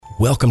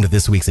Welcome to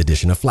this week's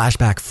edition of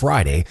Flashback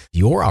Friday,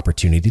 your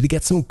opportunity to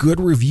get some good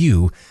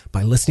review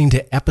by listening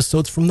to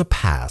episodes from the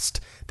past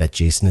that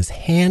Jason has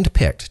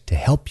handpicked to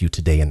help you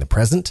today in the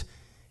present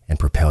and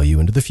propel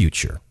you into the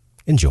future.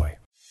 Enjoy.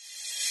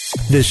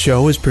 This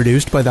show is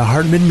produced by the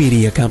Hartman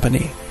Media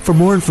Company. For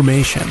more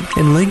information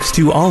and links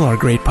to all our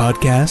great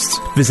podcasts,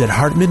 visit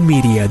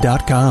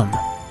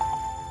hartmanmedia.com.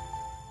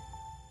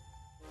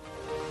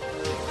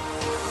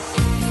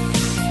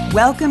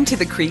 Welcome to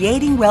the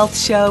Creating Wealth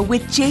Show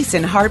with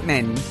Jason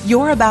Hartman.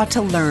 You're about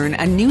to learn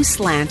a new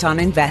slant on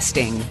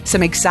investing,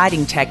 some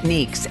exciting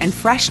techniques, and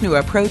fresh new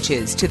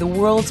approaches to the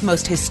world's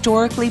most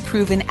historically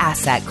proven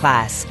asset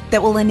class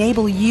that will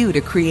enable you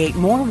to create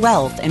more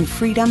wealth and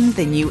freedom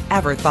than you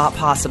ever thought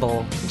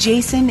possible.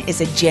 Jason is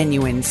a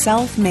genuine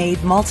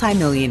self-made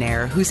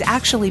multimillionaire who's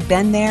actually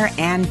been there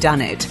and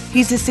done it.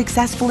 He's a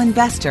successful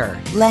investor,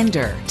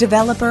 lender,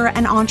 developer,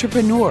 and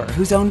entrepreneur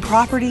who's owned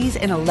properties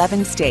in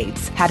 11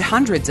 states, had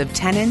hundreds of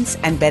tenants,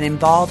 and been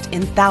involved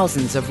in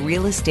thousands of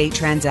real estate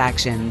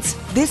transactions.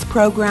 This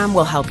program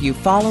will help you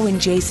follow in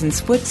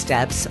Jason's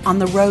footsteps on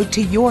the road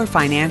to your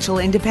financial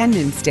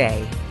independence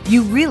day.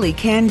 You really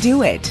can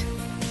do it.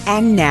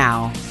 And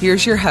now,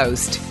 here's your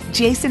host,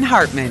 Jason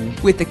Hartman,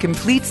 with the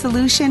complete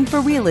solution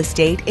for real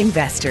estate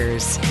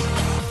investors.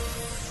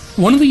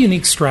 One of the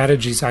unique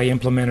strategies I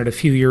implemented a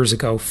few years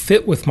ago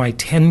fit with my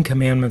 10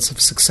 commandments of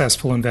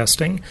successful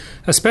investing,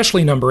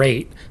 especially number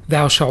 8,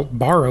 thou shalt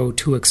borrow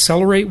to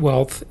accelerate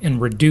wealth and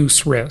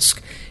reduce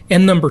risk,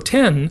 and number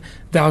 10,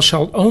 thou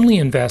shalt only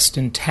invest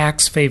in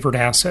tax-favored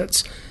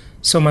assets.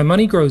 So my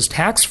money grows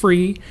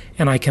tax-free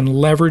and I can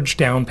leverage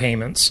down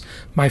payments.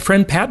 My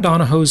friend Pat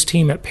Donahoe's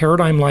team at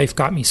Paradigm Life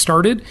got me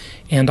started,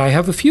 and I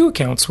have a few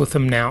accounts with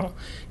them now.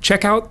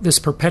 Check out this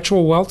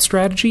perpetual wealth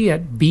strategy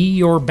at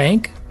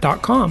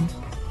beyourbank.com.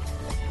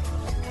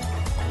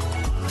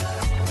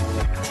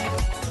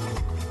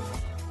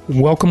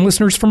 Welcome,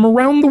 listeners from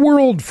around the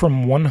world,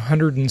 from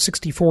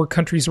 164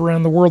 countries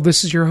around the world.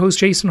 This is your host,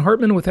 Jason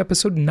Hartman, with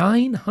episode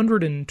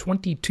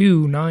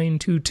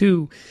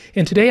 922.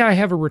 And today I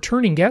have a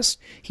returning guest.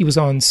 He was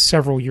on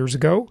several years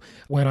ago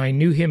when I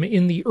knew him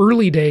in the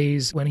early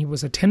days when he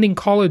was attending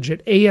college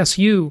at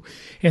ASU,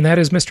 and that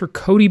is Mr.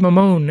 Cody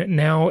Mamone,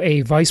 now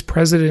a vice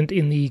president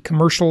in the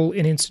commercial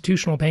and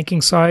institutional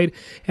banking side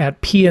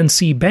at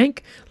PNC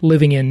Bank,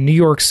 living in New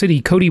York City.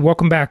 Cody,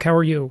 welcome back. How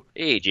are you?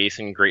 Hey,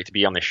 Jason. Great to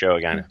be on the show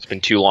again. It's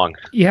been too long.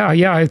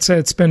 Yeah.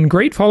 It's been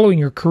great following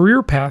your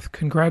career path.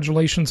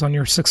 Congratulations on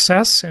your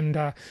success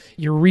and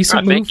your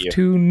recent move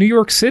to New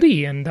York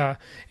City. And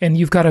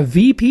you've got a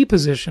VP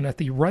position at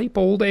the ripe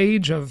old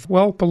age of,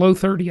 well, below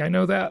 30. I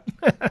know that.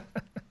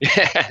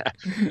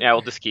 Yeah,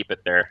 we'll just keep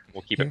it there.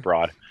 We'll keep it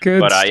broad. Good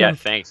but stuff. Yeah,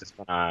 thanks.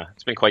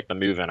 It's been quite the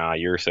move in a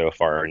year so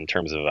far in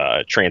terms of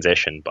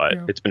transition, but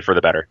It's been for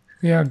the better.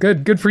 Yeah,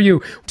 good for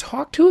you.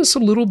 Talk to us a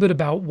little bit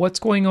about what's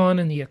going on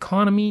in the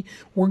economy.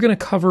 We're going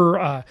to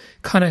cover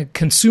kind of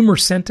consumer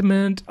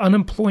sentiment,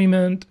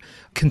 unemployment,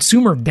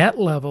 consumer debt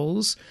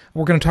levels.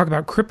 We're going to talk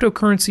about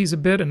cryptocurrencies a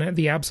bit and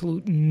the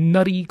absolute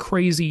nutty,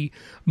 crazy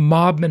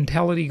mob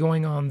mentality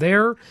going on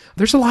there.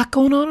 There's a lot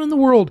going on in the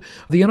world.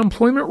 The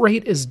unemployment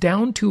rate is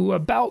down to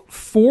about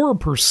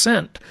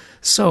 4%.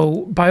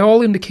 So by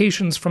all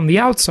indications from the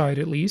outside,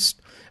 at least,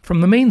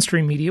 from the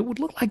mainstream media, it would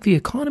look like the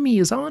economy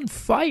is on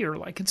fire,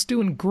 like it's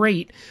doing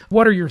great.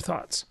 What are your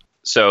thoughts?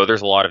 So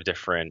there's a lot of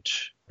different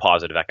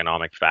positive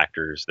economic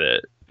factors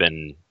that have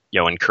been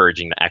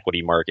encouraging the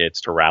equity markets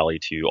to rally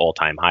to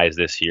all-time highs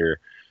this year.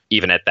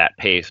 Even at that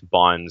pace,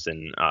 bonds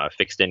and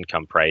fixed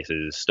income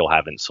prices still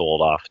haven't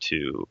sold off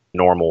to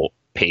normal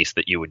pace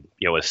that you would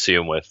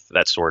assume with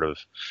that sort of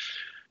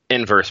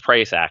inverse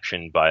price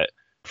action. But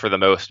for the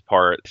most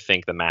part, I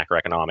think the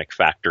macroeconomic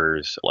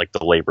factors, like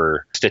the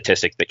labor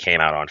statistic that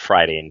came out on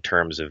Friday in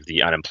terms of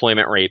the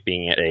unemployment rate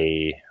being at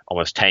a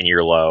almost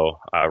 10-year low,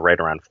 right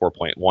around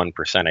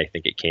 4.1%, I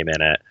think it came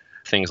in at,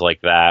 things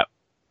like that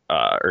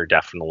are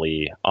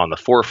definitely on the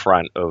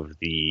forefront of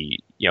the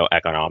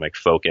economic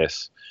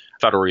focus.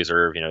 Federal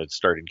Reserve, it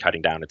started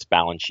cutting down its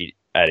balance sheet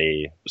at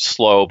a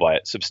slow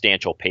but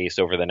substantial pace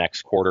over the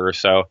next quarter or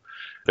so.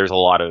 There's a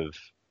lot of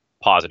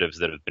positives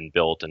that have been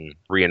built and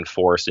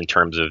reinforced in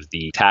terms of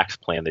the tax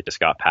plan that just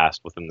got passed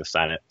within the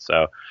Senate.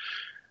 So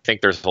I think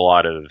there's a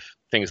lot of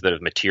things that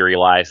have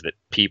materialized that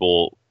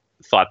people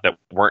thought that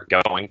weren't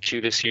going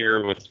to this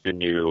year with the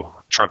new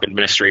Trump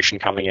administration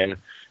coming in.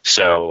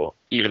 So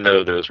even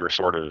though those were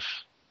sort of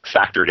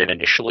factored in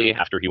initially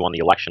after he won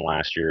the election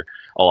last year,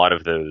 a lot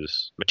of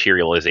those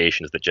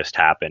materializations that just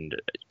happened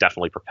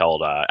definitely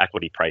propelled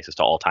equity prices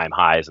to all-time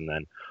highs, and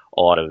then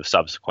a lot of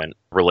subsequent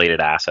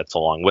related assets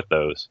along with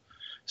those.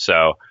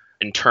 So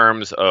in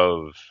terms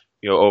of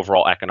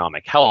overall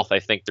economic health, I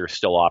think there's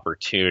still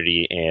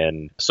opportunity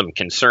and some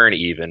concern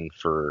even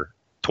for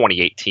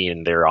 2018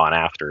 and thereon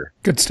after.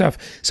 Good stuff.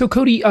 So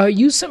Cody,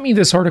 you sent me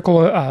this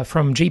article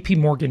from JP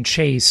Morgan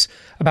Chase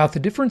about the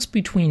difference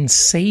between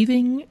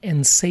saving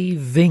and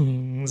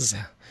savings.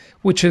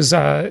 which is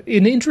an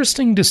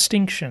interesting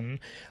distinction.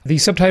 The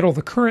subtitle,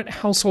 "The Current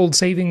Household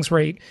Savings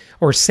Rate,"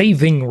 or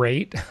saving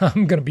rate,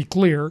 I'm going to be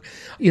clear,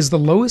 is the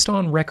lowest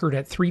on record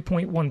at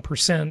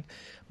 3.1%.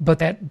 But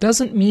that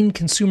doesn't mean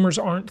consumers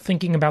aren't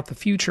thinking about the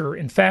future.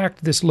 In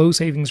fact, this low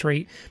savings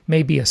rate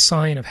may be a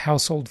sign of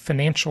household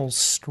financial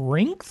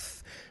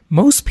strength.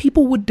 Most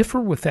people would differ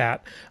with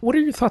that. What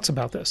are your thoughts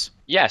about this?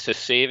 Yeah, so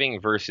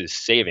saving versus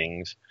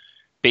savings,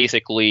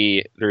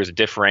 basically there's a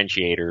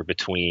differentiator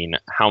between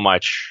how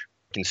much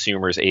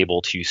consumers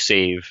able to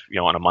save,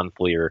 on a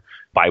monthly or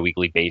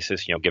biweekly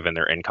basis, given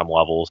their income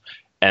levels,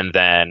 and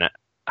then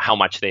how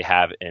much they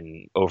have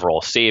in overall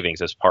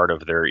savings as part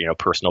of their,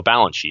 personal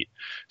balance sheet.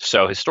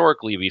 So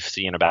historically, we've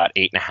seen about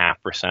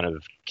 8.5%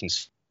 of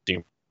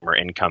consumer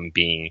income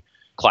being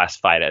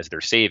classified as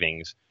their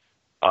savings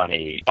on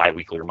a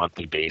biweekly or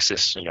monthly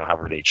basis,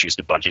 however they choose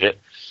to budget it.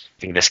 I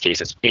think in this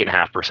case, it's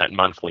 8.5%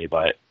 monthly,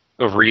 but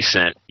of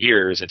recent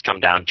years, it's come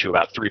down to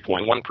about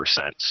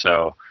 3.1%.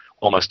 So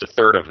almost a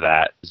third of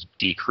that is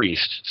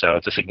decreased. So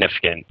it's a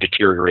significant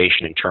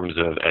deterioration in terms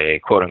of a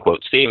quote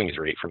unquote savings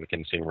rate from the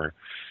consumer.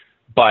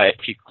 But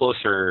if you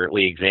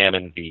closerly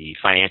examine the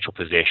financial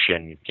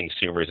position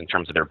consumers in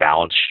terms of their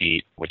balance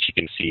sheet, which you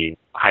can see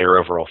higher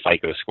overall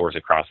FICO scores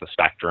across the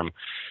spectrum,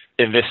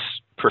 in this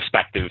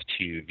perspective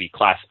to be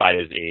classified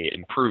as a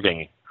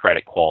improving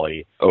credit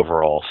quality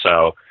overall.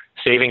 So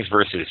savings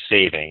versus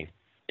saving,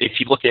 if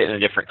you look at it in a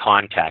different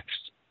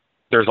context,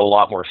 there's a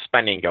lot more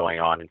spending going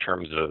on in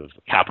terms of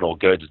capital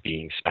goods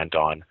being spent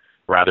on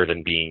rather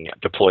than being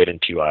deployed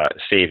into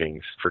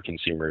savings for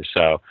consumers.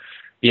 So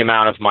the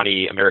amount of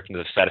money Americans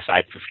have set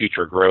aside for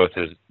future growth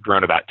has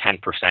grown about 10%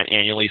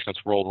 annually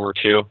since World War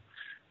II.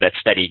 That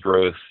steady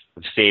growth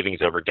of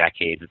savings over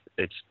decades,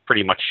 it's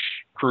pretty much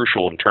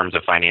crucial in terms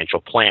of financial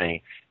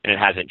planning, and it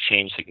hasn't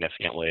changed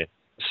significantly.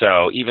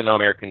 So even though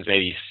Americans may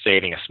be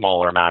saving a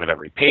smaller amount of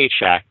every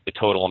paycheck, the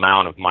total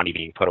amount of money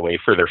being put away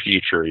for their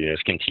future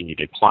has continued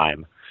to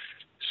climb.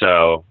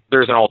 So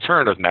there's an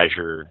alternative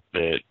measure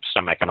that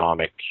some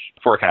economic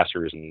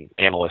forecasters and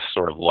analysts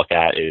sort of look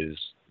at is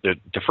the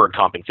deferred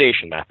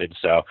compensation method.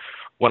 So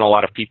when a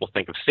lot of people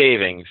think of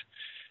savings,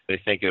 they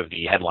think of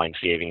the headline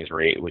savings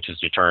rate, which is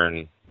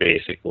determined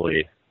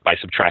basically by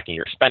subtracting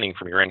your spending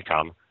from your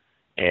income.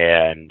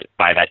 And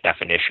by that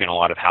definition, a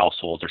lot of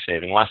households are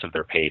saving less of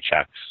their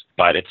paychecks,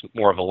 but it's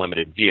more of a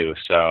limited view.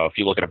 So if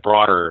you look at a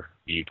broader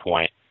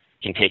viewpoint,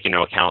 you can take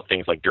into account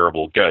things like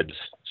durable goods.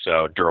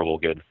 So durable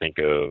goods, think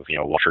of,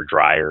 washer,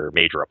 dryer,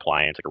 major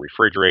appliance like a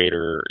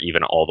refrigerator,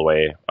 even all the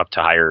way up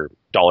to higher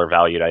dollar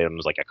valued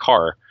items like a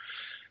car.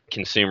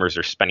 Consumers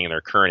are spending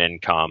their current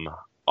income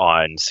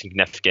on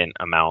significant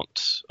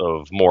amounts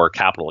of more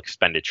capital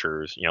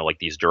expenditures, like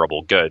these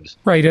durable goods.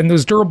 Right. And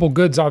those durable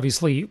goods,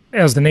 obviously,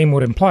 as the name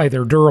would imply,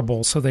 they're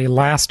durable, so they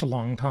last a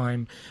long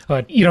time.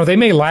 But, they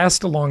may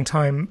last a long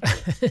time.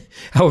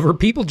 However,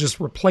 people just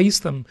replace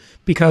them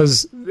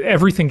because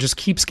everything just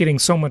keeps getting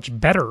so much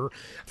better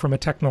from a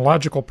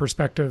technological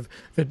perspective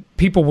that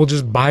people will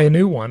just buy a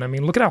new one. I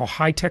mean, look at how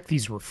high-tech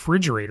these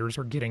refrigerators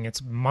are getting.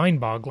 It's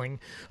mind-boggling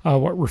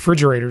what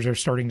refrigerators are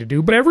starting to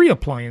do. But every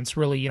appliance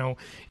really,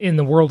 in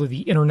the world of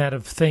the Internet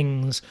of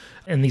Things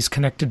and these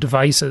connected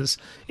devices,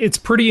 it's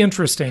pretty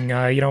interesting.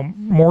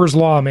 Moore's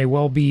Law may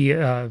well be,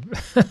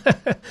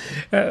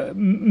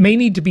 may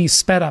need to be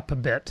sped up a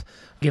bit,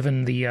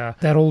 given the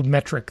that old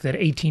metric that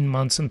 18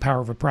 months and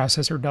power of a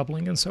processor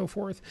doubling and so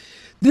forth.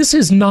 This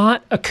is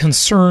not a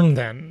concern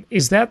then.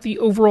 Is that the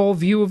overall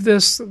view of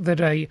this, that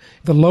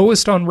the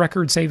lowest on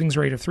record savings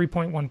rate of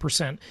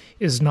 3.1%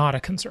 is not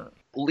a concern?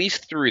 At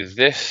least through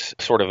this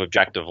sort of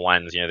objective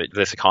lens,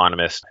 this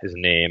economist, his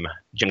name,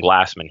 Jim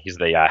Glassman, he's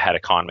the head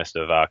economist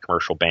of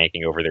commercial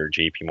banking over there at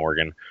JP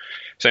Morgan.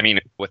 So,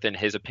 within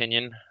his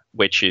opinion,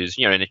 which is,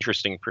 an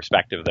interesting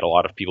perspective that a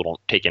lot of people don't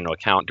take into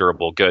account,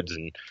 durable goods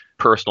and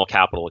personal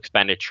capital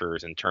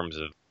expenditures in terms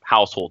of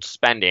household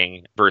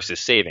spending versus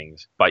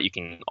savings, but you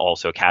can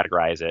also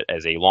categorize it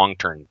as a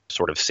long-term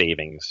sort of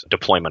savings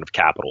deployment of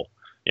capital,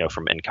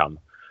 from income.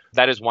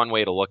 That is one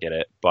way to look at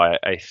it,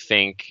 but I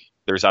think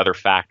there's other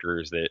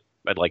factors that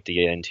I'd like to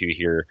get into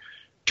here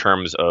in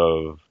terms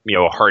of,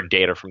 hard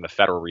data from the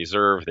Federal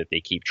Reserve that they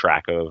keep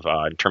track of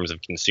in terms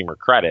of consumer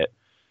credit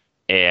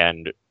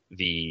and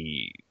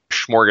the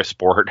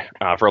smorgasbord,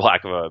 for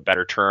lack of a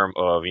better term,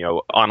 of,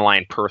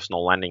 online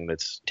personal lending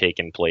that's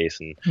taken place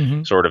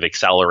and sort of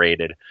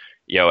accelerated,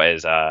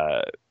 as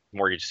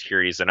mortgage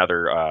securities and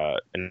other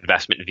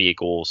investment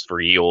vehicles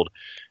for yield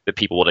that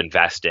people would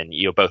invest in,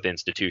 both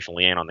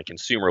institutionally and on the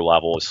consumer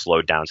level, has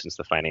slowed down since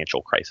the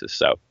financial crisis.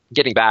 So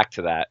getting back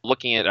to that,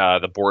 looking at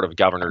the Board of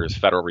Governors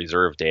Federal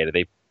Reserve data,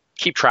 they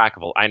keep track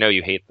of, I know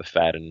you hate the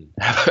Fed and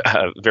have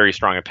a very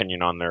strong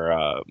opinion on their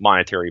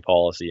monetary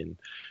policy and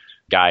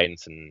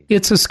guidance. And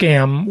it's a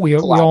scam. We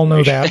all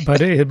know that,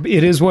 but it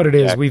is what it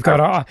is. We've got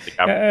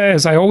to,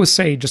 as I always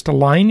say, just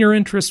align your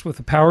interests with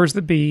the powers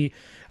that be.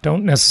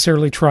 Don't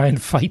necessarily try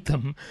and fight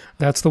them.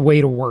 That's the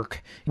way to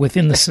work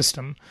within the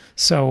system.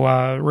 So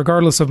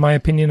regardless of my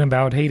opinion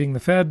about hating the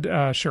Fed,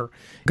 sure,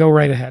 go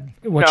right ahead.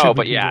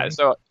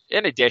 So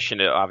in addition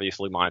to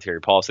obviously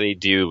monetary policy, they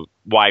do a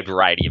wide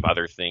variety of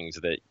other things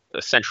that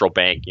the central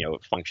bank,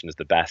 functions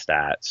the best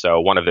at. So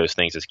one of those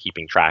things is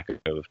keeping track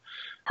of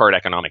hard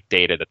economic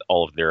data that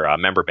all of their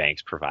member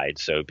banks provide.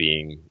 So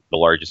being the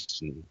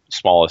largest and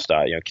smallest,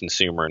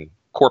 consumer and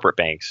corporate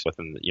banks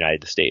within the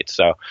United States.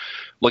 So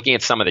looking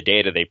at some of the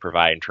data they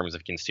provide in terms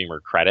of consumer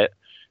credit,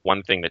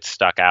 one thing that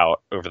stuck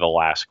out over the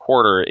last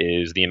quarter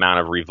is the amount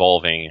of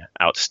revolving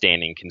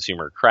outstanding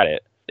consumer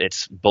credit.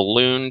 It's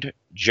ballooned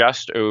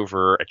just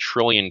over $1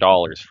 trillion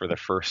for the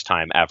first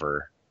time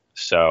ever.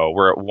 So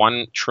we're at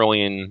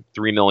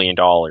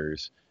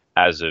 $1,003,000,000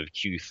 as of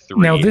Q3.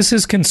 Now, this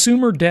is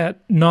consumer debt,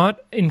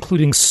 not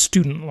including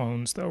student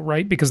loans, though,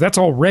 right? Because that's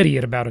already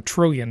at about $1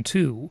 trillion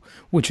too,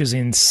 which is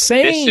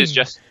insane. This is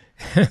just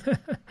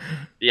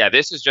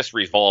this is just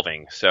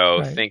revolving.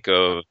 So think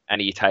of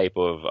any type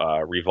of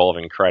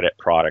revolving credit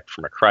product,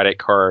 from a credit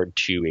card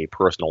to a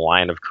personal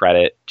line of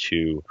credit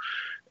to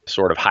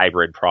sort of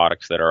hybrid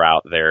products that are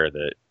out there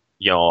that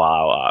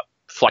allow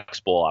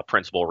flexible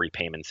principal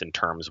repayments in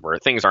terms where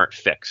things aren't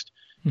fixed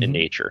in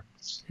nature.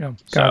 Yeah,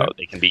 so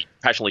they can be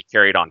perpetually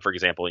carried on. For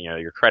example,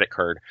 your credit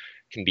card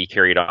can be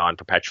carried on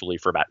perpetually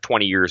for about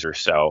 20 years or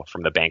so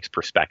from the bank's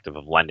perspective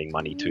of lending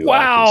money to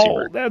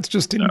consumer. That's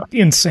just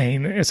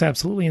insane. It's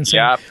absolutely insane.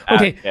 Yeah,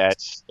 okay.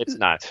 It's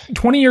nuts.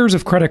 20 years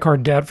of credit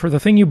card debt for the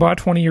thing you bought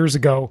 20 years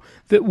ago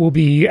that will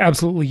be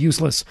absolutely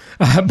useless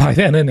by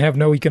then and have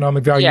no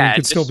economic value. You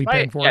could still be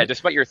paying for it.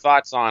 Despite your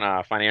thoughts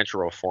on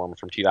financial reform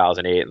from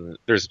 2008, and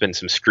there's been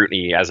some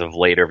scrutiny as of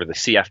late over the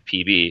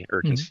CFPB,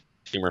 or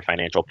Consumer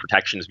Financial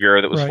Protections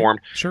Bureau, that was formed.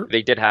 Sure.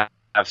 They did have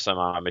some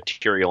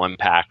material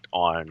impact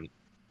on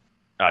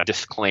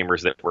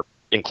disclaimers that were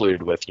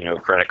included with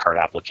credit card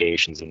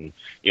applications, and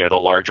the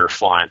larger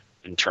font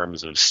in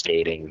terms of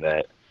stating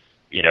that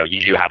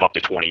you do have up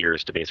to 20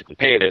 years to basically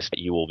pay this.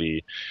 You will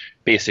be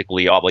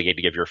basically obligated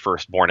to give your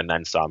firstborn and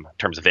then some in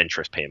terms of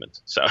interest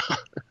payments. So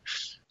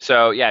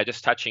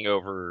just touching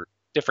over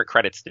different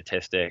credit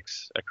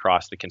statistics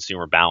across the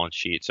consumer balance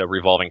sheet. So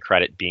revolving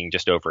credit being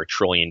just over $1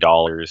 trillion,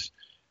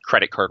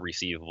 credit card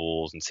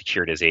receivables and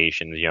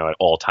securitizations at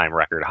all-time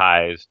record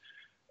highs.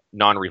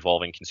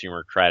 Non-revolving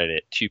consumer credit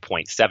at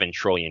 $2.7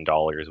 trillion,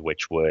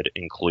 which would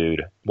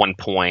include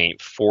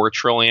 $1.4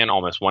 trillion,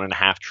 almost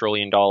 $1.5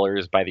 trillion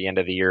by the end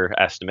of the year,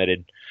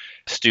 estimated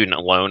student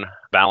loan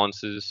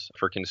balances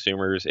for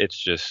consumers. It's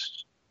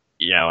just,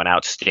 an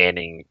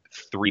outstanding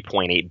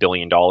 $3.8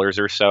 billion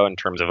or so in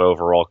terms of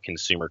overall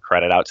consumer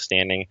credit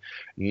outstanding,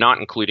 not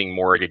including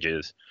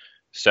mortgages.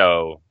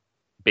 So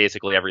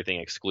basically everything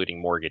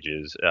excluding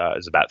mortgages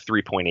is about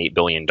 $3.8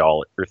 billion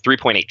or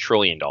 $3.8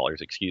 trillion,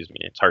 excuse me.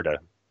 It's hard to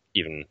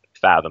even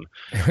fathom.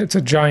 It's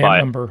a giant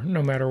number,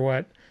 no matter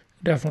what.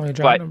 Definitely a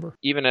giant number.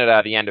 Even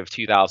at the end of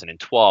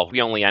 2012, we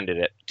only ended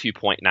at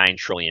 $2.9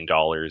 trillion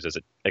as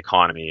an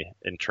economy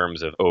in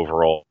terms of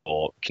overall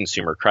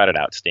consumer credit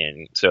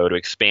outstanding. So to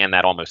expand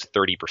that almost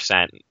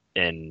 30%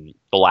 in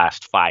the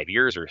last 5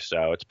 years or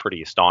so, it's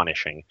pretty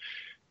astonishing.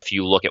 If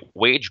you look at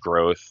wage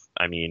growth,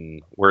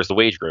 where's the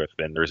wage growth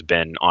been? There's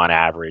been, on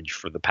average,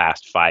 for the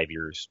past 5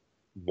 years,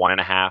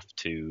 1.5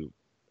 to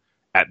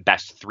at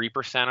best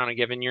 3% on a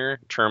given year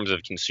in terms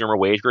of consumer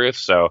wage growth.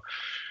 So,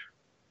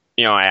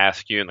 I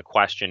ask you, and the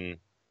question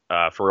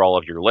for all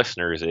of your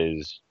listeners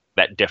is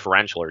that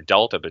differential or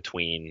delta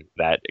between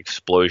that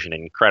explosion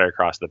in credit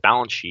across the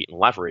balance sheet and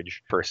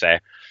leverage per se,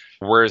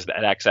 where's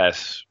that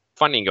excess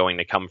funding going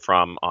to come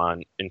from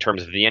in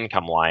terms of the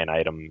income line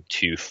item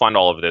to fund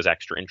all of those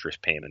extra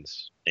interest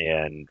payments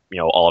and,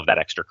 all of that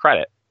extra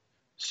credit?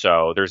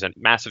 So there's a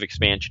massive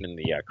expansion in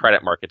the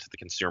credit markets at the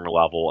consumer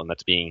level, and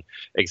that's being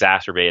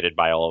exacerbated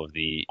by all of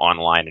the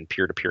online and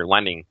peer-to-peer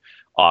lending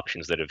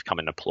options that have come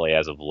into play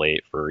as of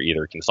late for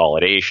either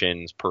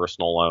consolidations,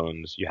 personal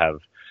loans. You have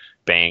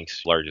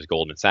banks, large as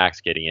Goldman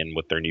Sachs, getting in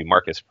with their new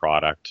Marcus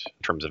product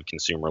in terms of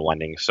consumer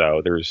lending.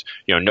 So there's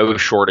no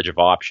shortage of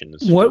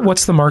options.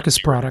 What's the Marcus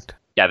product?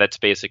 Yeah, that's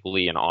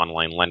basically an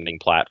online lending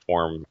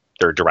platform.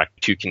 They're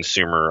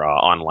direct-to-consumer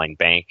online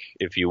bank,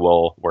 if you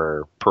will,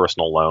 where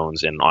personal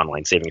loans and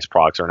online savings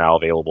products are now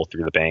available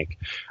through the bank,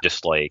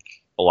 just like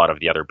a lot of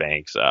the other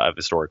banks have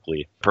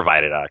historically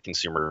provided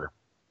consumer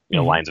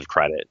lines of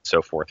credit and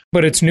so forth.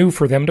 But it's new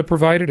for them to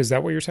provide it? Is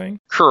that what you're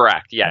saying?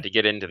 Correct. Yeah, to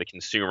get into the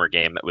consumer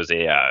game, that was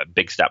a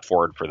big step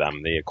forward for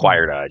them. They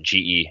acquired a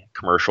GE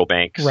Commercial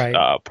Bank's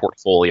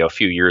portfolio a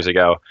few years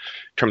ago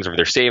in terms of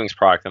their savings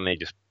product, and they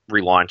just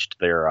relaunched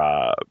their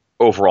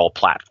overall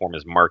platform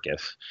as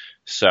Marcus.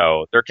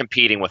 So they're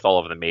competing with all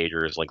of the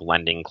majors like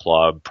Lending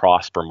Club,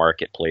 Prosper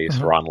Marketplace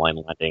for online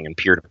lending, and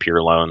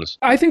peer-to-peer loans.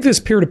 I think this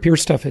peer-to-peer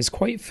stuff is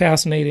quite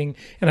fascinating.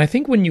 And I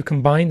think when you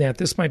combine that,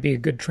 this might be a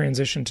good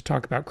transition to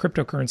talk about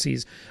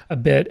cryptocurrencies a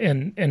bit.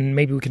 And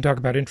maybe we can talk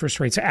about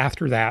interest rates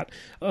after that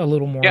a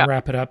little more,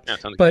 wrap it up.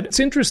 But it's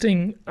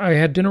interesting. I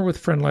had dinner with a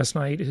friend last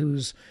night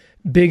who's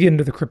big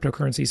into the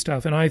cryptocurrency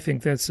stuff. And I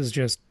think this is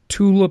just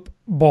tulip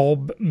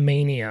bulb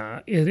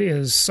mania. It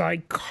is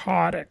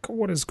psychotic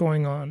what is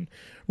going on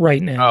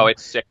right now. Oh,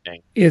 it's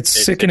sickening. It's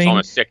sickening. It's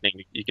almost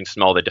sickening. You can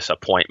smell the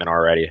disappointment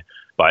already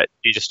but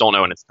you just don't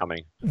know when it's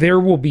coming. There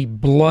will be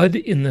blood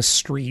in the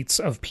streets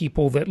of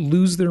people that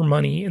lose their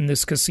money in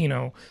this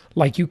casino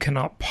like you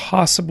cannot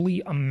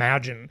possibly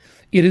imagine.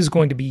 It is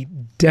going to be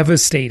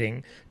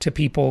devastating to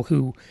people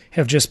who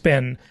have just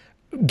been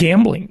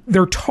gambling.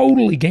 They're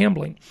totally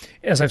gambling.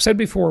 As I've said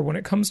before, when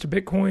it comes to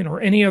Bitcoin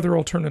or any other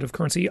alternative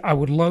currency, I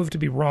would love to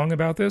be wrong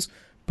about this,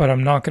 but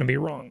I'm not going to be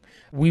wrong.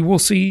 We will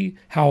see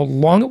how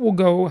long it will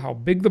go, how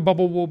big the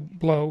bubble will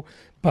blow.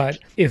 But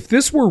if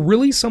this were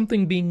really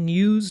something being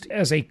used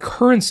as a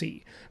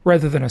currency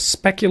rather than a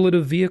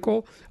speculative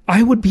vehicle,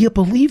 I would be a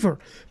believer.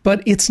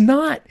 But it's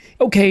not.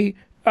 Okay,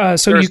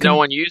 so there's you can, no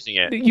one using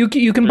it. You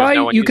can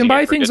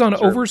buy things on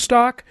reserve.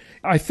 Overstock.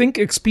 I think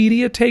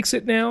Expedia takes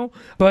it now,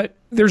 but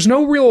there's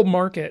no real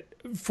market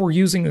for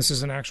using this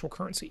as an actual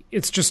currency.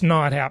 It's just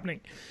not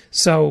happening.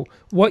 So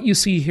what you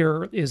see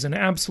here is an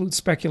absolute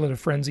speculative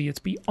frenzy. It's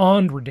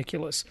beyond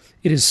ridiculous.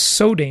 It is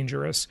so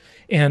dangerous.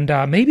 And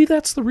maybe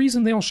that's the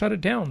reason they'll shut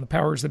it down, the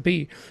powers that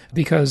be,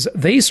 because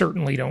they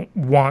certainly don't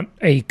want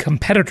a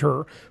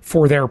competitor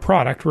for their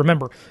product.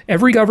 Remember,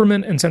 every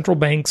government and central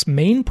bank's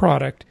main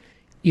product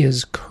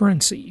is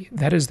currency.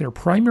 That is their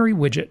primary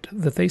widget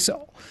that they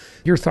sell.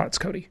 Your thoughts,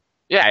 Cody?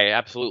 Yeah, I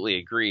absolutely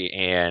agree.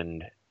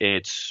 And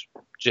it's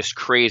just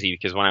crazy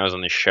because when I was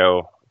on the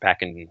show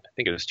back in, I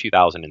think it was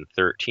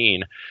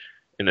 2013,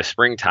 in the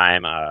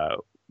springtime,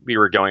 we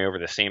were going over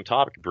the same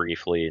topic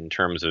briefly in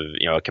terms of,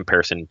 a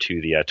comparison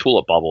to the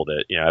tulip bubble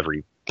that,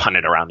 every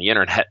pundit around the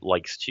internet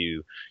likes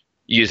to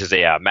use as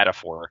a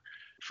metaphor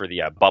for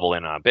the bubble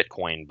in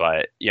Bitcoin.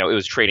 But, it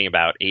was trading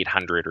about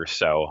 800 or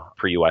so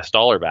per US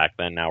dollar back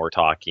then. Now we're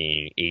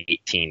talking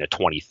 18 to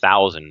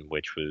 20,000,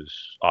 which was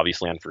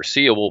obviously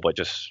unforeseeable, but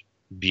just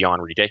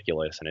beyond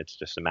ridiculous. And it's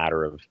just a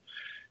matter of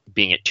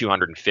being at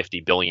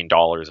 $250 billion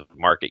of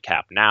market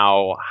cap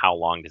now. How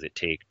long does it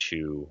take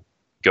to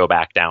go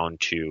back down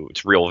to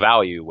its real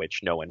value, which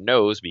no one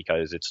knows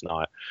because it's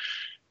not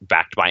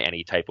backed by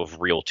any type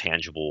of real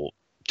tangible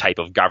type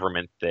of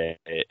government that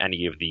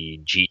any of the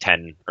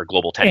G10 or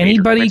global 10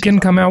 anybody can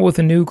come out with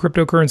a new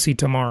cryptocurrency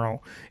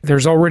tomorrow.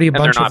 There's already a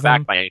bunch of them. And they're not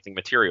backed by anything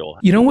material.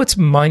 You know what's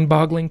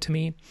mind-boggling to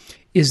me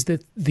is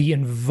that the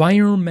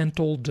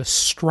environmental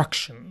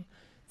destruction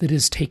that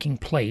is taking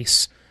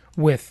place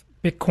with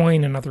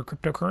Bitcoin and other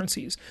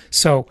cryptocurrencies.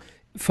 So,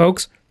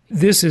 folks,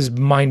 this is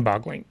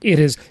mind-boggling. It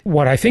is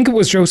what I think it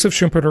was Joseph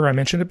Schumpeter, I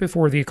mentioned it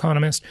before, the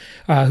economist,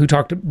 who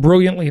talked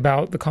brilliantly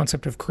about the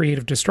concept of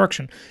creative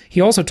destruction.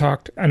 He also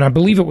talked, and I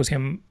believe it was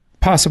him,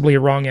 possibly a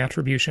wrong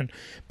attribution,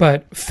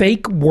 but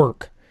fake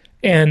work.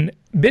 And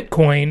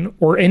Bitcoin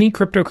or any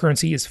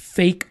cryptocurrency is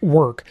fake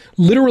work.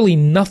 Literally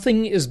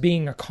nothing is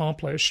being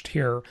accomplished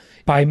here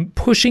by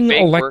pushing...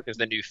 Fake work is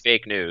the new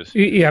fake news.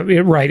 Yeah,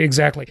 right,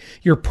 exactly.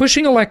 You're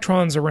pushing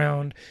electrons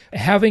around,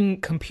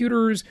 having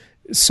computers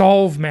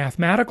solve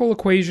mathematical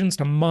equations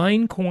to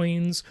mine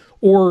coins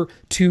or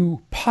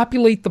to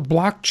populate the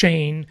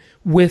blockchain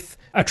with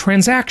a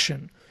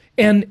transaction.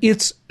 And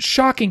it's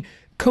shocking.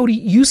 Cody,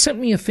 you sent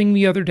me a thing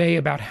the other day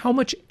about how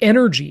much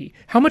energy,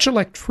 how much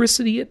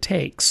electricity it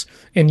takes,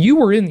 and you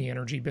were in the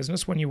energy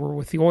business when you were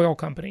with the oil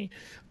company,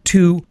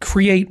 to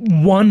create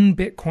one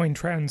Bitcoin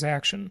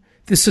transaction.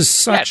 This is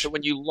such so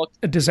when you look,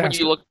 a disaster. When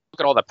you look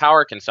at all the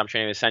power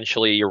consumption,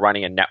 essentially you're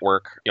running a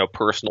network,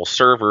 personal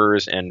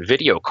servers and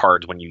video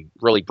cards when you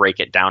really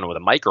break it down with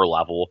a micro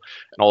level.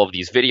 And all of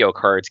these video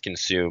cards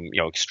consume,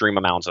 extreme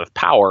amounts of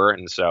power.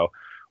 And so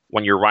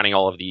when you're running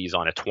all of these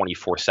on a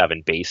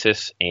 24/7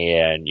 basis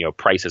and,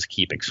 prices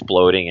keep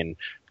exploding and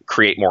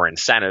create more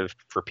incentive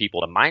for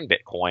people to mine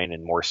Bitcoin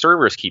and more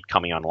servers keep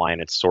coming online,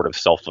 it's sort of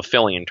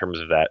self-fulfilling in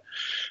terms of that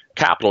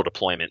capital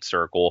deployment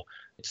circle.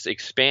 It's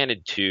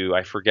expanded to,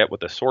 I forget what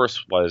the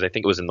source was. I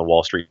think it was in the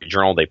Wall Street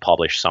Journal. They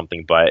published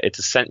something, but it's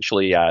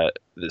essentially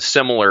the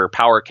similar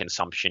power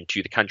consumption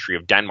to the country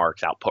of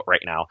Denmark's output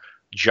right now,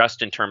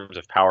 just in terms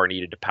of power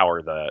needed to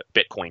power the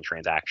Bitcoin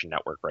transaction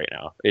network right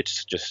now.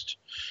 It's just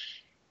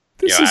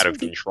out of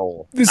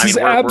control. This is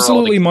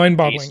absolutely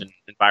mind-boggling.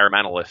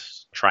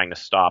 Environmentalists trying to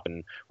stop,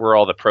 and we're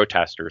all the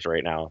protesters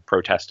right now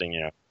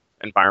protesting,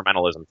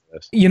 environmentalism for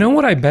this. You know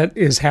what I bet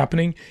is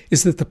happening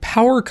is that the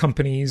power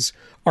companies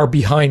are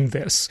behind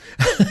this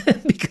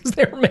because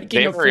they're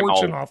making a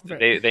fortune off of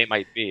it. They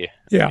might be.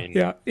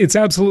 Yeah. It's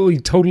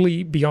absolutely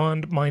totally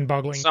beyond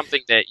mind-boggling.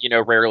 Something that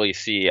rarely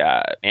see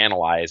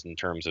analyzed in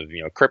terms of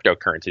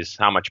cryptocurrencies,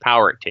 how much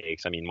power it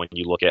takes. I mean, when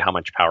you look at how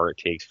much power it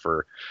takes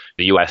for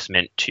the U.S.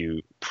 Mint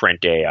to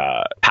print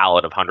a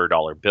pallet of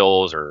 $100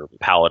 bills or a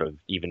pallet of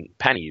even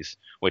pennies,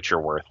 which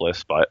are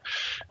worthless, but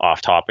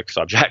off-topic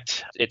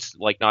subject, it's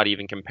like not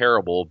even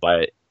comparable.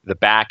 But the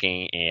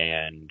backing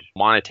and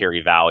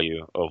monetary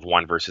value of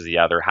one versus the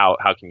other, how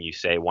can you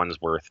say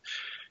one's worth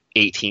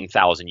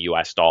 18,000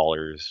 US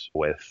dollars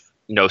with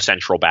no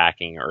central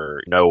backing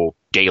or no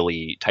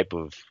daily type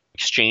of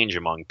exchange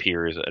among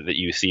peers that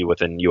you see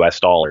within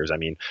US dollars? I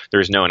mean,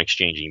 there's no one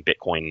exchanging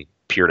Bitcoin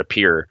peer to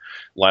peer,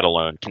 let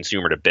alone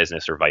consumer to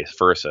business or vice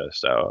versa.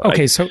 So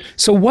okay, so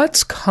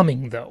what's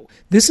coming though?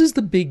 This is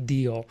the big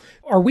deal.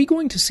 Are we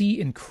going to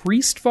see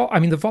increased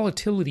the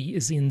volatility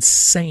is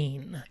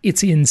insane.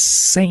 It's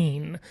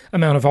insane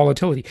amount of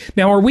volatility.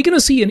 Now, are we going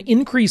to see an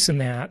increase in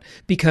that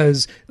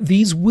because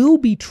these will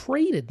be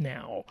traded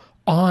now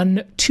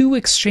on 2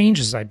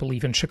 exchanges, I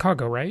believe, in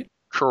Chicago, right?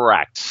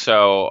 Correct.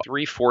 So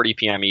 3:40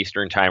 p.m.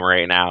 Eastern time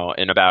right now,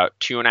 in about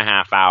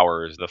 2.5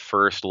 hours, the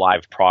first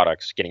live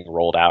product's getting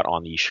rolled out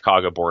on the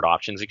Chicago Board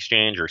Options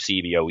Exchange, or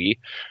CBOE.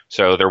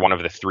 So they're one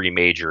of the 3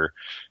 major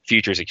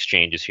futures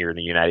exchanges here in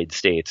the United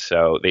States.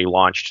 So they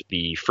launched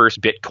the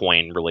first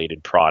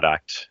Bitcoin-related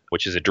product,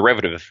 which is a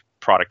derivative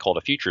product called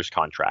a futures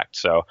contract.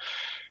 So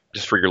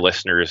just for your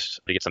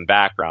listeners to get some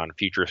background, a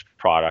futures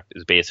product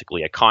is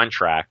basically a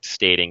contract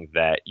stating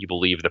that you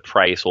believe the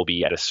price will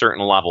be at a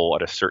certain level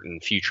at a certain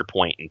future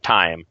point in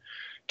time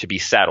to be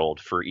settled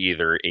for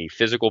either a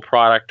physical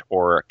product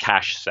or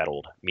cash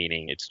settled,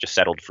 meaning it's just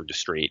settled for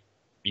just straight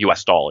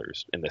US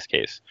dollars in this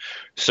case.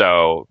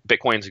 So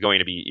Bitcoin is going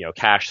to be,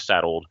 cash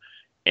settled,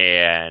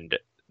 and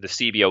the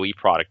CBOE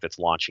product that's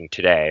launching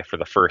today for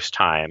the first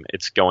time,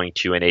 it's going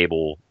to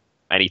enable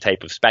any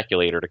type of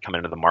speculator to come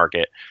into the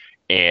market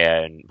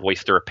and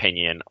voice their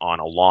opinion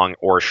on a long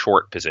or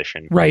short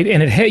position. Right,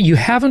 and you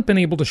haven't been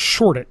able to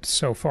short it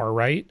so far,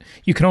 right?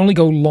 You can only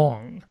go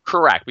long.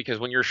 Correct, because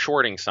when you're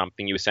shorting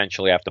something, you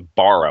essentially have to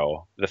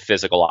borrow the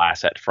physical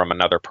asset from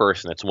another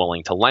person that's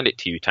willing to lend it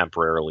to you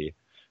temporarily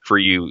for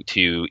you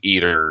to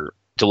either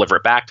deliver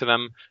it back to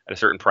them at a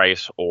certain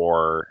price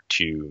or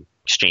to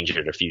exchange it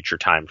at a future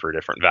time for a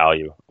different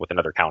value with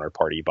another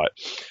counterparty. But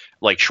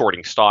like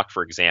shorting stock,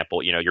 for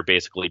example, you're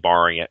basically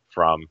borrowing it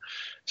from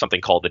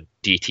something called the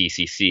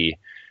DTCC,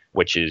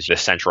 which is the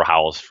central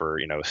house for,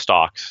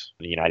 stocks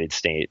in the United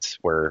States,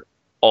 where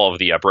all of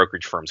the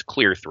brokerage firms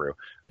clear through.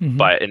 Mm-hmm.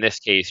 But in this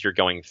case, you're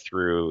going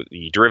through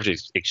the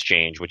derivatives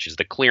exchange, which is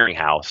the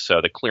clearinghouse. So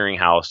the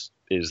clearinghouse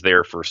is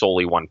there for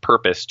solely one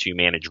purpose: to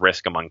manage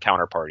risk among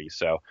counterparties.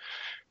 So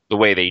the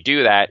way they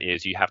do that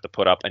is you have to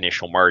put up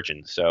initial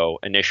margin. So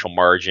initial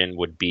margin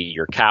would be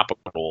your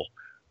capital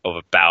of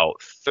about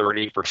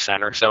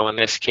 30% or so in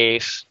this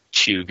case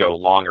to go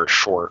long or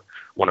short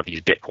one of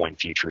these Bitcoin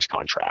futures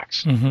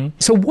contracts. Mm-hmm.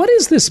 So what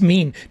does this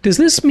mean? Does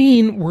this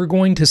mean we're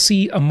going to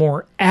see a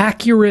more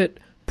accurate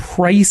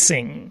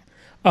pricing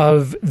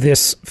of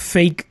this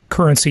fake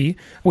currency,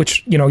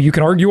 which, you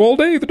can argue all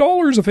day the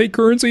dollar is a fake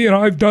currency, and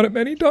I've done it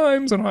many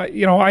times, and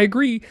I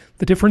agree.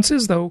 The difference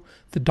is, though,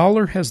 the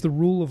dollar has the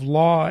rule of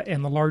law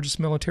and the largest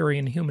military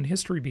in human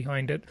history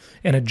behind it,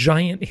 and a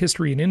giant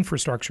history and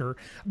infrastructure.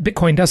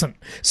 Bitcoin doesn't.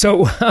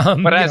 So,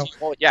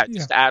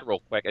 just to add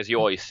real quick, as you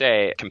always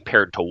say,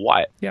 compared to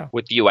what? Yeah.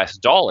 With the U.S.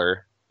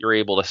 dollar, you're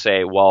able to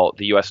say, well,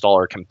 the U.S.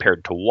 dollar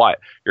compared to what?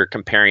 You're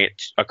comparing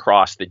it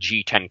across the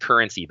G10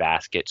 currency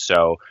basket.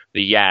 So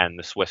the yen,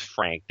 the Swiss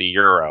franc, the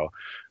euro,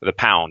 the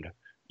pound,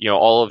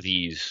 all of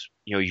these,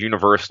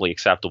 universally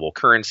acceptable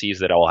currencies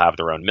that all have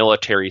their own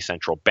military,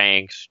 central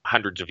banks,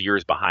 hundreds of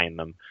years behind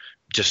them,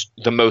 just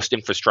the most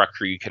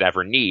infrastructure you could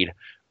ever need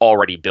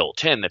already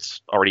built in,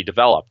 that's already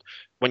developed.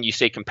 When you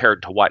say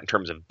compared to what in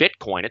terms of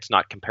Bitcoin, it's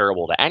not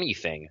comparable to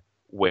anything,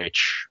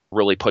 which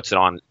really puts it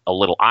on a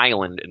little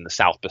island in the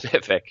South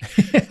Pacific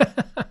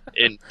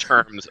in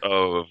terms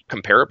of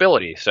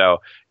comparability. So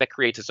that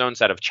creates its own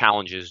set of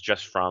challenges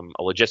just from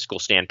a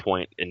logistical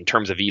standpoint in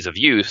terms of ease of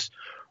use.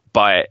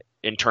 But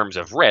in terms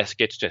of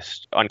risk, it's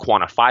just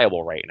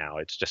unquantifiable right now.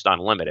 It's just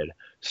unlimited.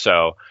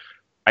 So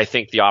I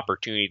think the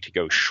opportunity to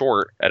go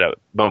short at a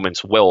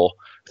moment's will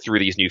through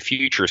these new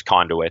futures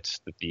conduits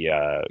that the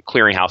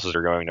clearinghouses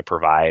are going to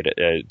provide,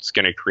 it's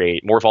going to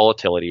create more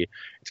volatility.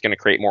 It's going to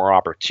create more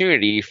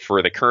opportunity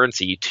for the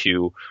currency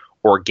to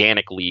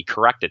organically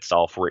correct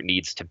itself where it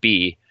needs to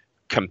be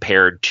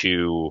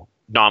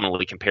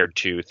nominally compared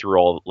to through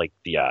all like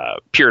the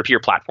peer-to-peer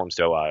platforms.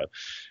 So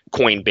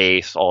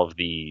Coinbase, all of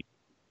the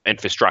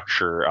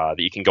infrastructure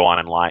that you can go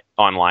online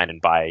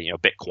and buy,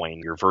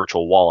 Bitcoin, your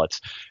virtual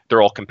wallets,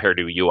 they're all compared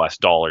to a US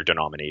dollar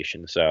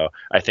denomination. So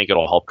I think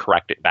it'll help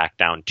correct it back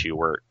down to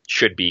where it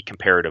should be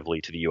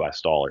comparatively to the US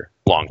dollar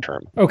long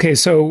term. Okay,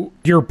 so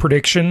your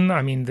prediction,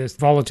 this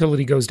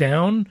volatility goes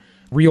down,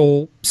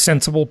 real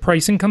sensible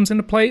pricing comes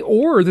into play,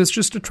 or this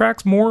just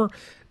attracts more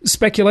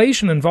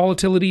speculation and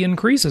volatility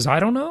increases. I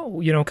don't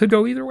know. Could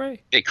go either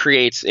way. It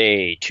creates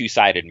a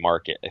two-sided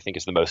market, I think,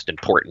 is the most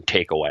important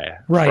takeaway.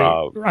 Right.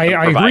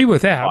 I agree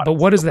with that. But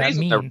what does that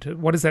mean?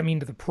 What does that mean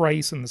to the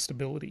price and the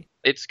stability?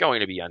 It's going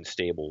to be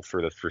unstable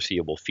for the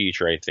foreseeable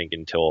future, I think,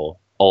 until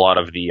a lot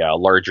of the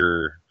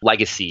larger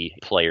legacy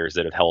players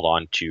that have held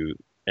on to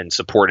and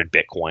supported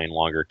Bitcoin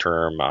longer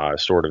term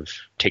sort of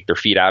take their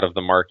feet out of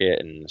the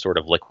market and sort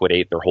of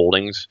liquidate their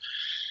holdings.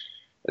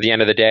 At the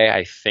end of the day,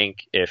 I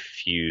think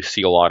if you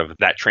see a lot of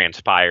that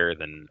transpire,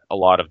 then a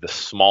lot of the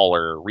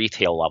smaller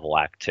retail level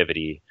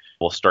activity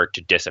will start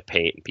to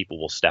dissipate and people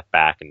will step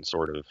back and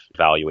sort of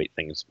evaluate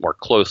things more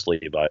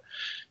closely. But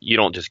you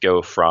don't just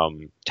go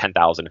from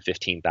 10,000 to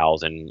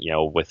 15,000,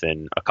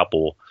 within a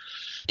couple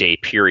day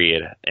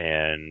period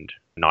and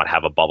not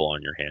have a bubble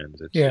on your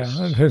hands.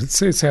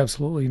 It's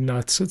absolutely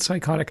nuts. It's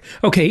psychotic.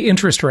 Okay,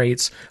 interest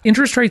rates.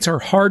 Interest rates are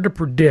hard to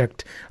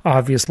predict,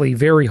 obviously,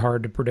 very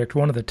hard to predict.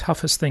 One of the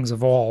toughest things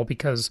of all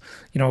because,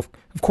 of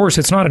course,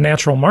 it's not a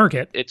natural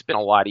market. It's been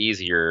a lot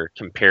easier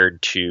compared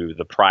to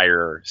the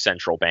prior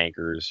central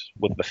bankers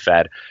with the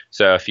Fed.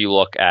 So if you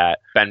look at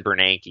Ben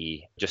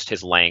Bernanke, just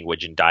his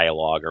language and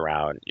dialogue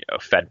around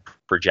Fed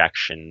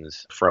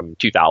projections from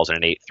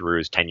 2008 through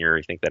his tenure,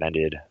 I think that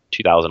ended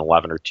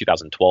 2011 or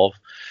 2012,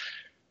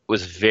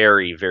 was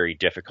very, very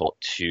difficult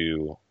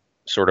to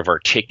sort of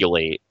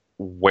articulate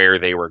where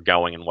they were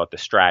going and what the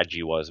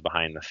strategy was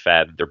behind the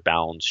Fed, their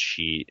balance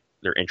sheet,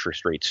 their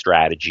interest rate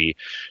strategy.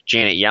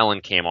 Janet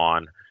Yellen came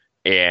on,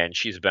 and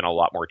she's been a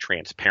lot more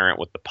transparent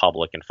with the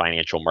public and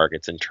financial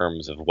markets in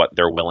terms of what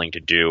they're willing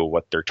to do,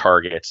 what their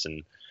targets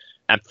and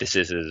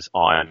emphasis is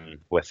on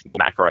with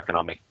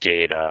macroeconomic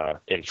data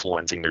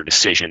influencing their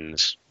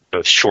decisions,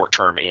 both short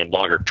term and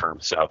longer term.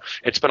 So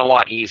it's been a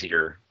lot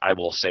easier, I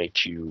will say,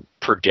 to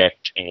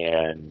predict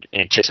and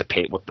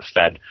anticipate what the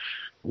Fed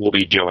will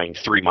be doing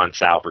 3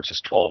 months out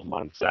versus 12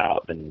 months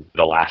out than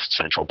the last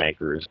central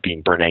bankers,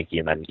 being Bernanke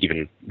and then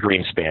even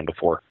Greenspan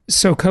before.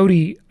 So,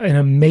 Cody, an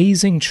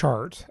amazing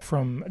chart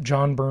from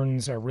John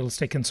Burns, Real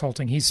Estate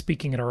Consulting. He's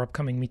speaking at our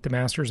upcoming Meet the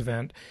Masters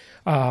event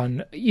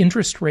on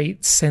interest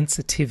rate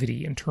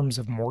sensitivity in terms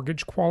of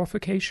mortgage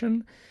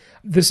qualification.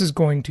 This is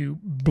going to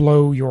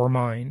blow your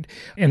mind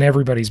and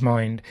everybody's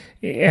mind,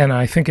 and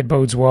I think it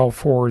bodes well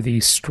for the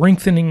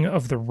strengthening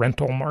of the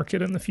rental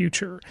market in the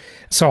future.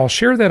 So I'll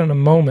share that in a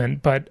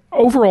moment, but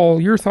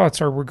overall, your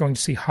thoughts are we're going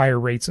to see higher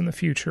rates in the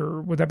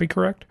future. Would that be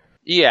correct?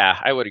 Yeah,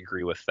 I would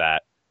agree with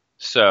that.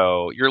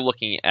 So you're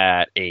looking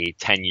at a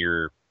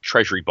 10-year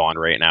Treasury bond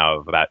right now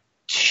of about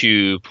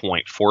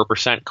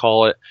 2.4%,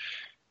 call it.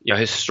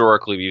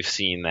 Historically, we've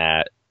seen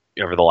that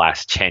over the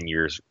last 10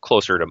 years,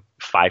 closer to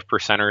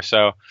 5% or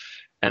so.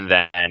 And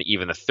then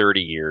even the 30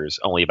 years,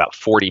 only about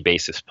 40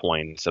 basis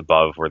points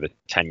above where the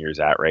 10 years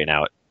at right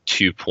now at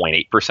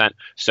 2.8%.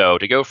 So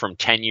to go from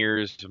 10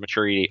 years of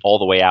maturity all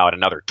the way out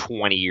another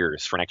 20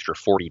 years for an extra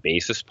 40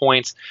 basis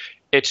points,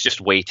 it's just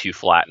way too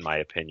flat in my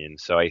opinion.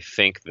 So I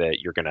think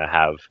that you're going to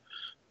have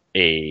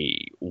a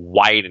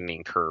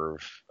widening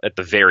curve at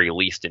the very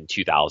least in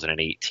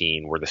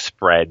 2018 where the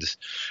spreads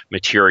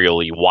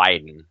materially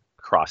widen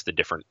across the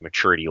different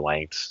maturity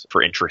lengths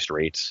for interest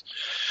rates.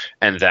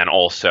 And then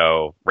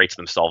also rates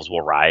themselves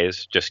will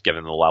rise just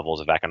given the levels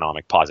of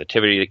economic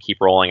positivity that keep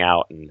rolling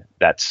out. And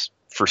that's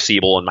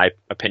foreseeable in my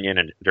opinion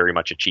and very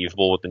much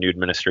achievable with the new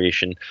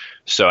administration.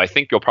 So I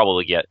think you'll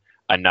probably get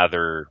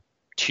another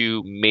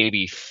 2,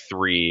 maybe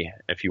 3,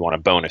 if you want a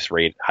bonus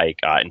rate hike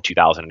in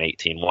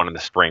 2018, one in the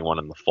spring, one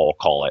in the fall,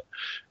 call it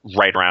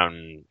right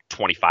around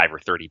 25 or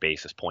 30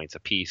 basis points a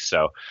piece.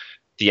 So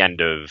the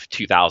end of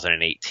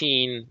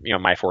 2018,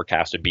 my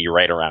forecast would be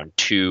right around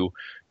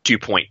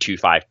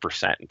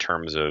 2.25% in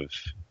terms of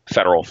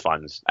federal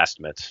funds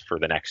estimates for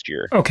the next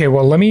year. Okay,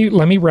 well, let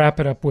me wrap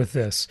it up with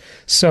this.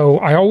 So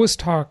I always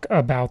talk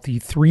about the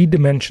 3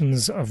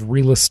 dimensions of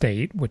real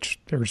estate, which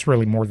there's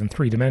really more than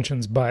 3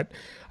 dimensions, but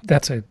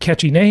that's a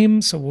catchy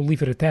name, so we'll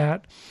leave it at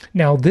that.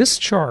 Now, this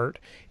chart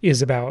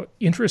is about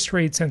interest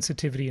rate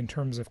sensitivity in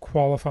terms of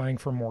qualifying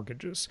for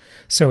mortgages.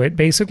 So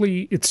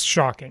it's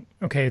shocking.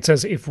 Okay, it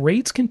says if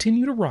rates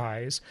continue to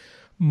rise,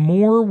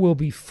 more will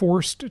be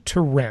forced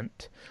to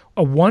rent.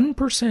 A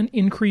 1%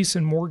 increase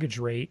in mortgage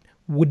rate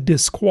would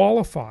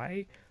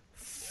disqualify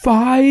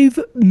 5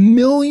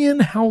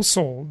 million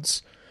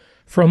households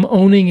from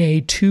owning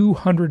a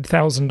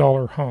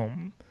 $200,000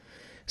 home.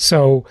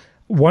 So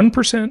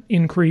 1%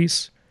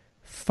 increase,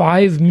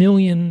 5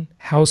 million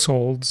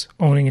households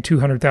owning a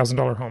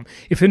 $200,000 home.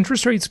 If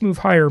interest rates move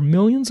higher,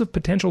 millions of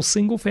potential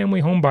single-family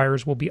home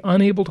buyers will be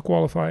unable to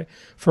qualify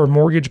for a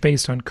mortgage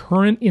based on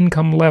current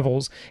income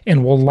levels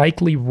and will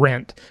likely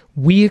rent.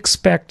 We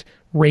expect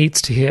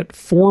rates to hit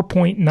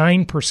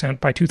 4.9%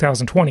 by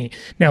 2020.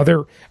 Now, at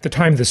the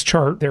time of this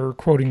chart, they're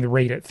quoting the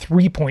rate at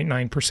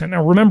 3.9%.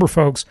 Now, remember,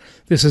 folks,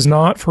 this is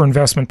not for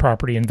investment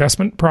property.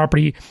 Investment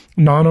property,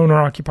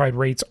 non-owner-occupied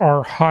rates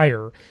are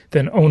higher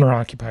than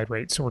owner-occupied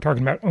rates. So we're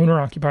talking about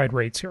owner-occupied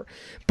rates here.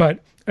 But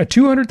a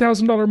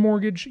 $200,000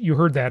 mortgage, you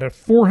heard that. A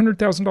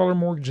 $400,000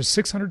 mortgage, a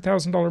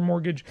 $600,000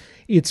 mortgage,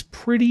 it's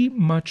pretty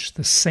much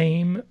the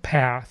same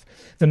path.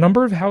 The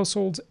number of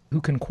households who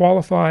can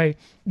qualify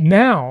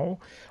now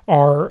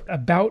are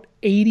about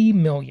 80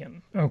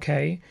 million,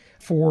 okay,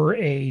 for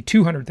a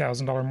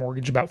 $200,000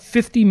 mortgage, about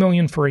 50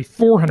 million for a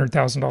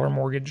 $400,000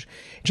 mortgage,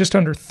 just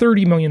under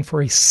 30 million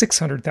for a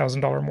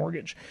 $600,000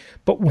 mortgage.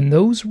 But when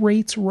those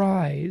rates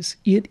rise,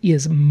 it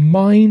is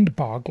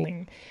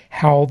mind-boggling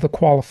how the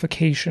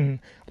qualification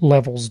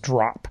levels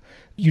drop.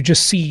 You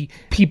just see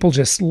people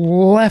just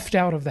left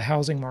out of the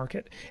housing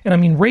market. And I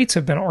mean, rates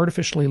have been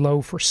artificially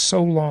low for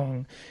so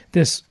long.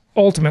 This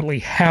ultimately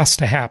has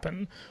to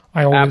happen.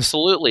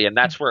 Absolutely. And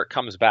that's where it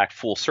comes back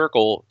full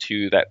circle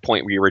to that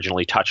point we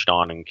originally touched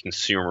on in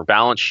consumer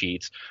balance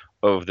sheets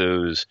of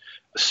those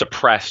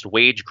suppressed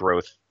wage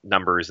growth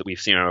numbers that we've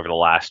seen over the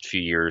last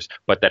few years,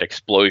 but that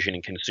explosion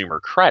in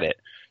consumer credit.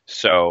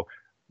 So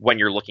when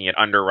you're looking at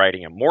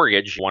underwriting a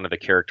mortgage, one of the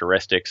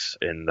characteristics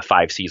in the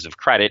 5 C's of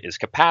credit is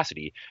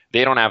capacity.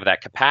 They don't have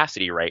that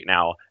capacity right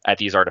now at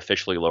these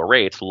artificially low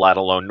rates, let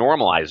alone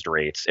normalized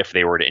rates if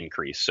they were to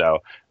increase. So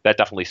that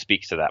definitely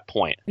speaks to that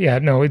point. Yeah,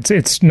 no,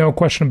 it's no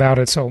question about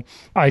it. So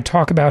I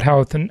talk about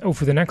how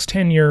over the next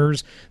 10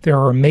 years, there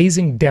are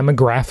amazing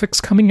demographics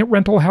coming at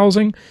rental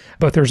housing,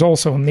 but there's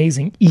also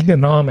amazing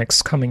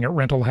economics coming at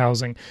rental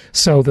housing.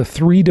 So the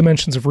 3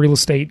 dimensions of real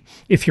estate,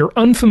 if you're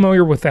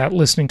unfamiliar with that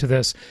listening to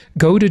this,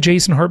 go to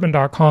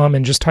jasonhartman.com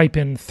and just type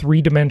in 3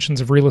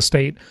 dimensions of real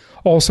estate.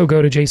 Also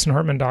go to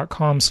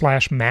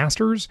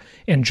jasonhartman.com/masters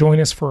and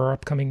join us for our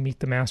upcoming Meet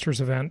the Masters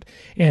event.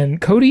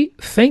 And Cody,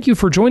 thank you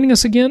for joining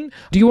us again.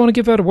 Do you want to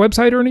give out a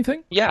website or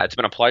anything? Yeah, it's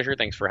been a pleasure.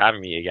 Thanks for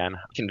having me again.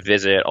 You can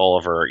visit all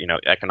of our,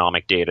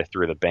 economic data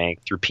through the bank,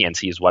 through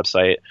PNC's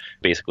website,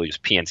 basically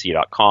just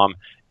pnc.com,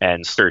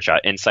 and search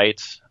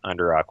insights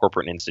under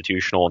corporate and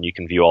institutional, and you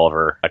can view all of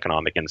our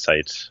economic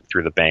insights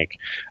through the bank.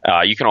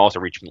 You can also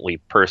reach me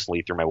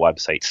personally through my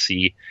website,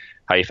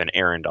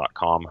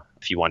 c-aaron.com,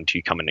 if you want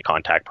to come into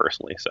contact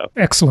personally. So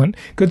excellent.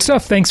 Good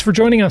stuff. Thanks for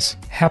joining us.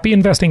 Happy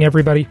investing,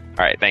 everybody.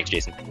 All right. Thanks,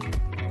 Jason.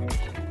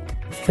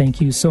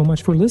 Thank you so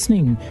much for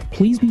listening.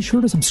 Please be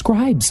sure to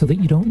subscribe so that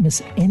you don't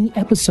miss any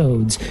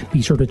episodes.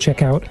 Be sure to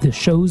check out the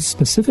show's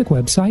specific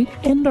website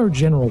and our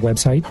general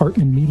website,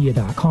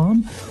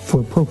 hartmanmedia.com,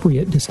 for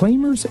appropriate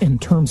disclaimers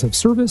and terms of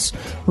service.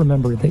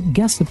 Remember that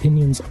guest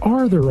opinions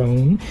are their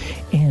own,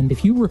 and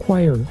if you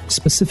require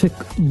specific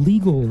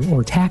legal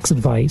or tax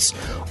advice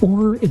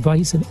or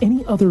advice in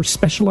any other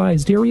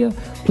specialized area,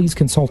 please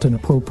consult an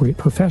appropriate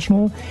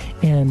professional.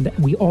 And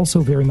we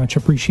also very much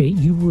appreciate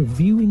you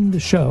reviewing the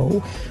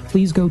show.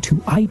 Please go to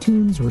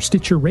iTunes or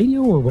Stitcher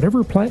Radio or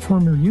whatever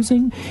platform you're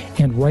using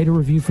and write a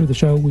review for the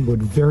show. We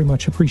would very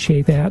much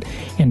appreciate that.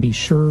 And be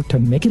sure to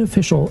make it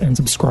official and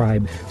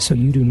subscribe so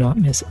you do not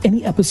miss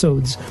any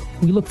episodes.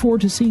 We look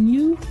forward to seeing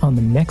you on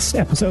the next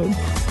episode.